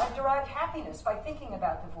enjoyable. I've derived happiness by thinking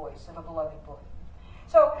about the voice of a beloved boy.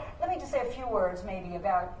 So let me just say a few words maybe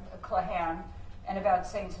about Clahan and about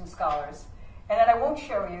saints and scholars. And then I won't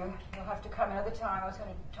show you. You'll have to come another time. I was going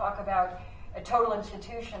to talk about a total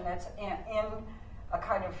institution that's in a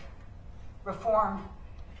kind of reform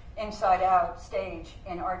inside-out stage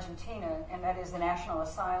in Argentina, and that is the National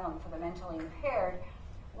Asylum for the Mentally Impaired,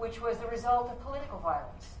 which was the result of political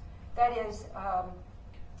violence. That is,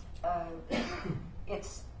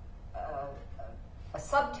 it's a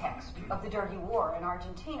subtext of the dirty war in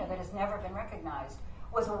Argentina that has never been recognized,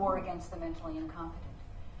 was a war against the mentally incompetent,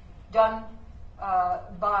 done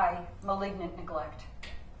by malignant neglect,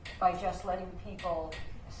 by just letting people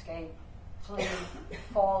escape, flee,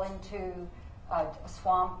 fall into a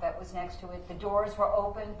swamp that was next to it. The doors were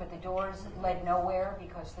open, but the doors led nowhere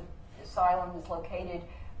because the asylum is located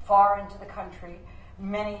far into the country.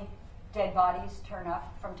 Many dead bodies turn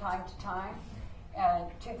up from time to time. In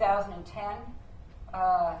 2010,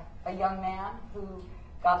 a young man who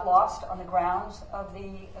got lost on the grounds of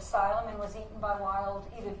the asylum and was eaten by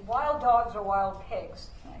either wild dogs or wild pigs.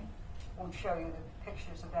 I won't show you the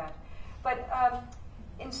pictures of that. But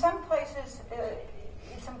in some places,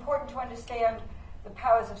 it's important to understand the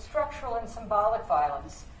powers of structural and symbolic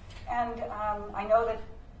violence. And I know that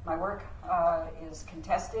my work is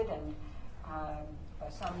contested and by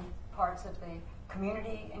some parts of the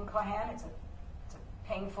community in Clahan. It's a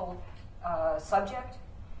painful subject.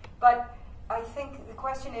 But I think the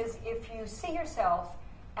question is, if you see yourself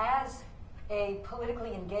as a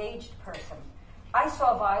politically engaged person, I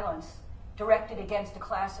saw violence directed against a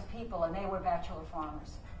class of people, and they were bachelor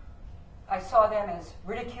farmers. I saw them as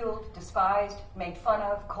ridiculed, despised, made fun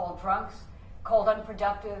of, called drunks, called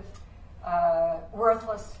unproductive,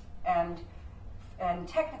 worthless, and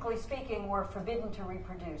technically speaking, were forbidden to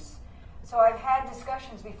reproduce. So I've had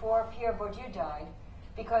discussions before Pierre Bourdieu died,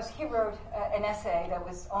 because he wrote an essay that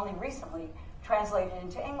was only recently translated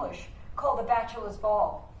into English called The Bachelor's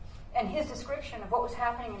Ball. And his description of what was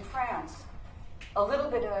happening in France, a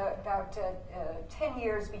little bit about 10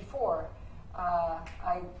 years before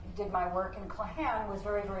I did my work in Clahan, was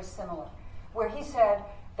very, very similar, where he said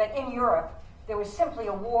that in Europe there was simply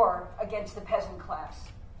a war against the peasant class.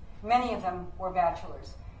 Many of them were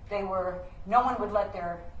bachelors. No one would let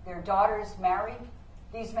their daughters marry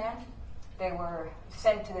these men. They were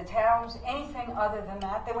sent to the towns. Anything other than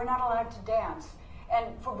that, they were not allowed to dance. And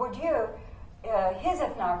for Bourdieu, his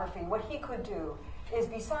ethnography, what he could do is,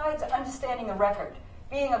 besides understanding the record,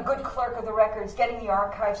 being a good clerk of the records, getting the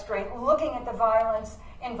archive straight, looking at the violence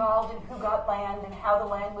involved in who got land and how the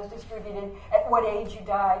land was distributed, at what age you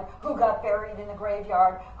died, who got buried in the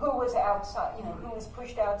graveyard, who was outside, who was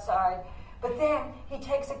pushed outside. But then he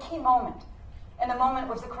takes a key moment, and the moment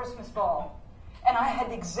was the Christmas ball. And I had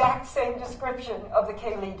the exact same description of the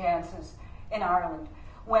Céilí dances in Ireland,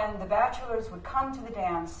 when the bachelors would come to the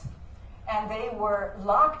dance and they were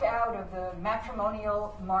locked out of the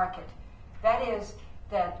matrimonial market. That is,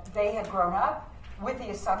 that they had grown up with the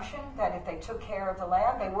assumption that if they took care of the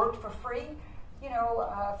land, they worked for free.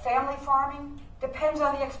 Family farming depends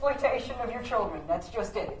on the exploitation of your children. That's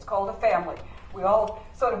just it. It's called a family. We all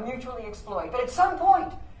sort of mutually exploit. But at some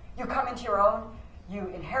point, you come into your own, you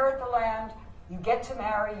inherit the land, you get to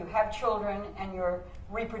marry, you have children, and you're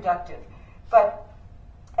reproductive. But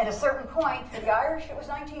at a certain point, for the Irish, it was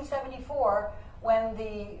 1974 when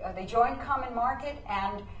they joined Common Market,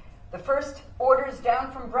 and the first orders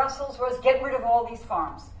down from Brussels was get rid of all these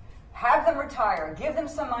farms. Have them retire, give them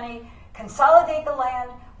some money, consolidate the land,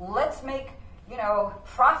 let's make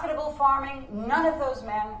profitable farming. None of those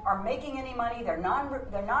men are making any money. They're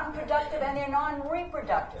non-productive and they're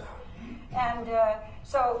non-reproductive. And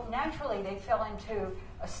so naturally they fell into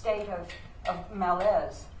a state of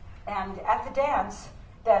malaise. And at the dance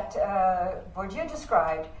that Bourdieu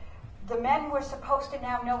described, the men were supposed to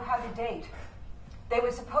now know how to date. They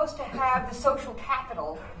were supposed to have the social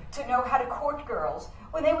capital to know how to court girls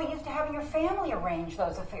when they were used to having your family arrange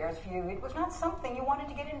those affairs for you. It was not something you wanted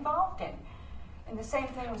to get involved in. And the same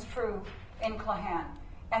thing was true in Clahan.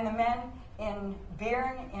 And the men in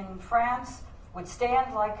Bearn in France would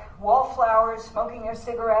stand like wallflowers, smoking their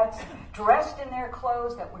cigarettes, dressed in their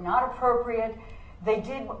clothes that were not appropriate. They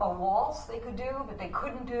did a waltz they could do, but they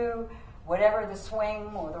couldn't do whatever the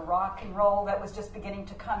swing or the rock and roll that was just beginning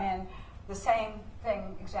to come in. The same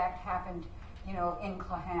thing exact happened, in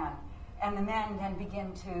Clahan. And the men then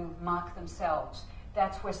begin to mock themselves.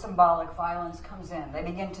 That's where symbolic violence comes in. They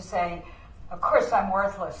begin to say, of course I'm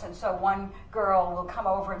worthless. And so one girl will come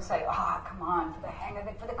over and say, come on, for the hang of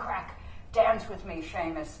it, for the crack, dance with me,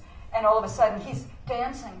 Seamus. And all of a sudden he's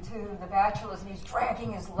dancing to the bachelors and he's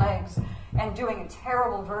dragging his legs and doing a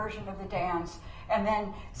terrible version of the dance and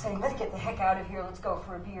then saying, let's get the heck out of here, let's go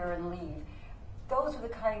for a beer and leave. Those are the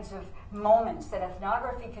kinds of moments that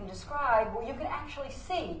ethnography can describe where you can actually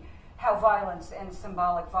see how violence and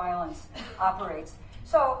symbolic violence operates.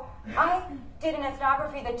 So I did an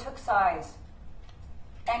ethnography that took sides.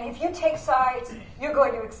 And if you take sides, you're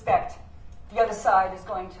going to expect the other side is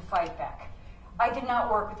going to fight back. I did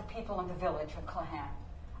not work with the people in the village of Clahan.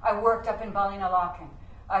 I worked up in Ballinalaken.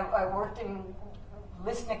 I worked in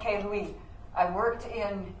Lisnakelouis. I worked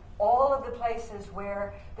in all of the places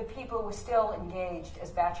where the people were still engaged as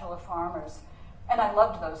bachelor farmers. And I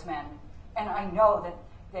loved those men. And I know that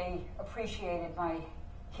they appreciated my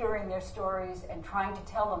hearing their stories and trying to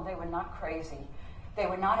tell them they were not crazy. They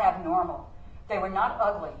were not abnormal. They were not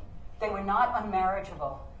ugly. They were not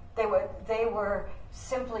unmarriageable. They were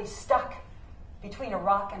simply stuck between a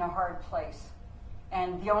rock and a hard place.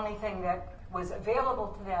 And the only thing that was available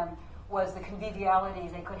to them was the conviviality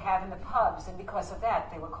they could have in the pubs, and because of that,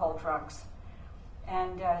 they were called drunks.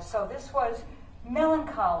 And so this was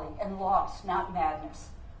melancholy and loss, not madness,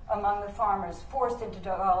 among the farmers forced into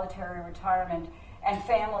voluntary retirement and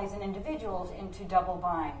families and individuals into double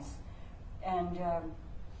binds. And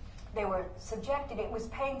they were subjected. It was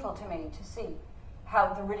painful to me to see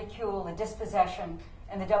how the ridicule, the dispossession,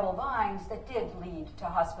 and the double binds that did lead to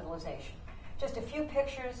hospitalization. Just a few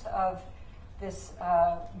pictures of this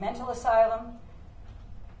mental asylum.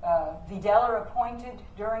 Videller appointed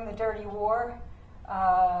during the Dirty War,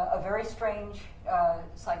 a very strange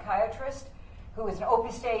psychiatrist who was an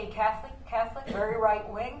Opus Dei Catholic, very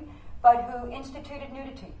right-wing, but who instituted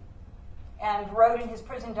nudity and wrote in his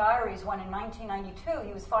prison diaries when in 1992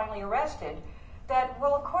 he was finally arrested that,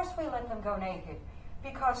 well, of course we let them go naked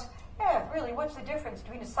because, yeah, really, what's the difference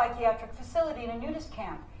between a psychiatric facility and a nudist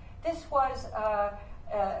camp? This was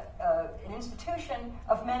an institution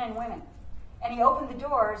of men and women. And he opened the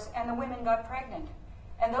doors and the women got pregnant.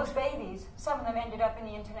 And those babies, some of them ended up in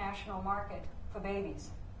the international market for babies.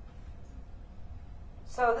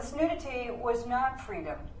 So this nudity was not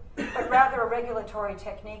freedom, but rather a regulatory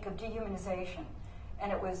technique of dehumanization.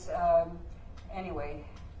 And it was, anyway,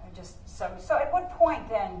 so at what point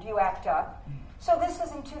then do you act up? So this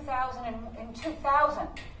is in 2000,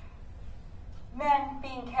 men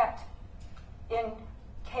being kept in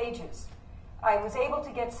cages. I was able to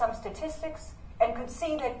get some statistics and could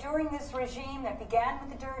see that during this regime that began with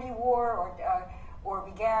the Dirty War, or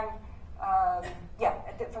began,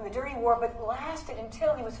 from the Dirty War, but lasted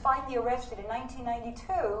until he was finally arrested in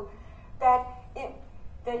 1992, that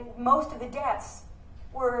most of the deaths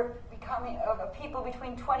were becoming of people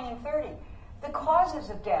between 20 and 30. The causes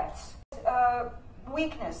of deaths,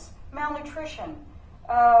 weakness, malnutrition,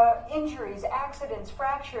 injuries, accidents,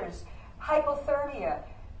 fractures, hypothermia,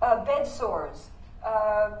 bed sores.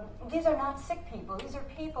 These are not sick people. These are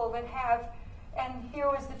people that have, and here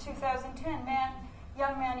was the 2010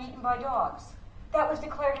 young man eaten by dogs. That was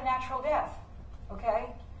declared a natural death,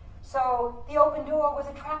 okay? So the open door was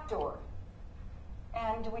a trapdoor.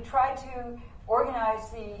 And we tried to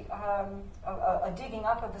organize a digging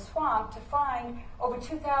up of the swamp to find over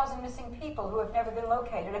 2,000 missing people who have never been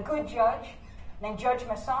located. A good judge named Judge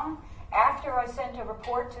Masson, after I sent a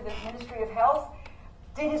report to the Ministry of Health,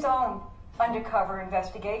 did his own undercover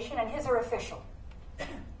investigation, and his are official.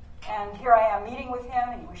 And here I am meeting with him,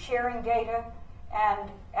 and we're sharing data, and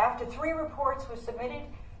after 3 reports were submitted,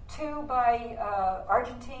 2 by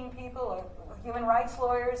Argentine people, human rights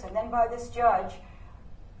lawyers, and then by this judge,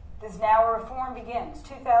 there's now a reform begins.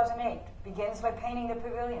 2008 begins by painting the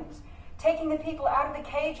pavilions, taking the people out of the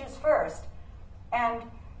cages first, and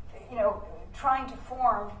trying to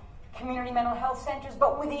form community mental health centers,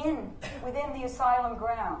 but within the asylum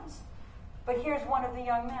grounds. But here's one of the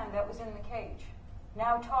young men that was in the cage,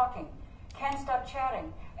 now talking, can't stop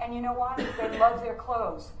chatting, and you know what? They love their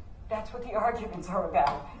clothes. That's what the arguments are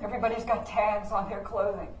about. Everybody's got tags on their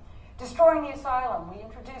clothing. Destroying the asylum, we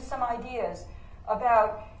introduced some ideas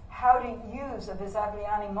about how to use a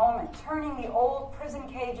Visagliani moment, turning the old prison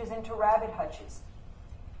cages into rabbit hutches.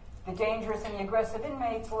 The dangerous and the aggressive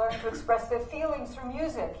inmates learn to express their feelings through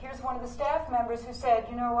music. Here's one of the staff members who said,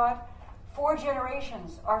 you know what? 4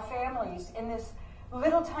 generations, our families in this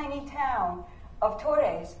little tiny town of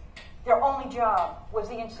Torres, their only job was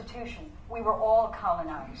the institution. We were all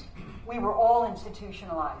colonized. We were all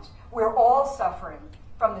institutionalized. We're all suffering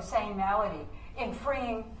from the same malady. In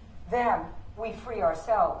freeing them, we free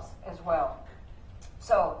ourselves as well.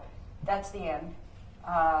 So that's the end.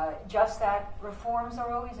 Just that reforms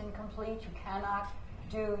are always incomplete. You cannot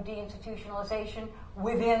do deinstitutionalization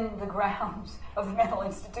within the grounds of the mental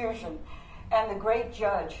institution. And the great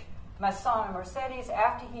judge, Masson Mercedes,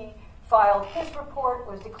 after he filed his report,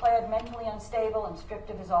 was declared mentally unstable and stripped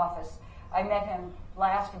of his office. I met him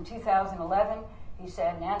last in 2011. He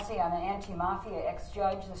said, Nancy, I'm an anti-mafia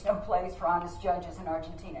ex-judge. There's no place for honest judges in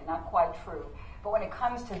Argentina. Not quite true. But when it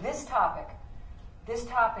comes to this topic,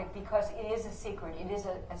 because it is a secret, it is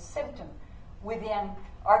a symptom within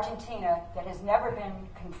Argentina that has never been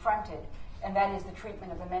confronted, and that is the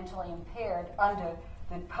treatment of the mentally impaired under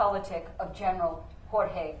the politic of General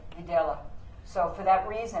Jorge Videla. So for that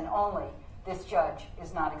reason only, this judge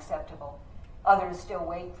is not acceptable. Others still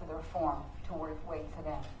wait for the reform to wait for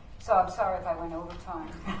them. So I'm sorry if I went over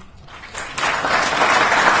time.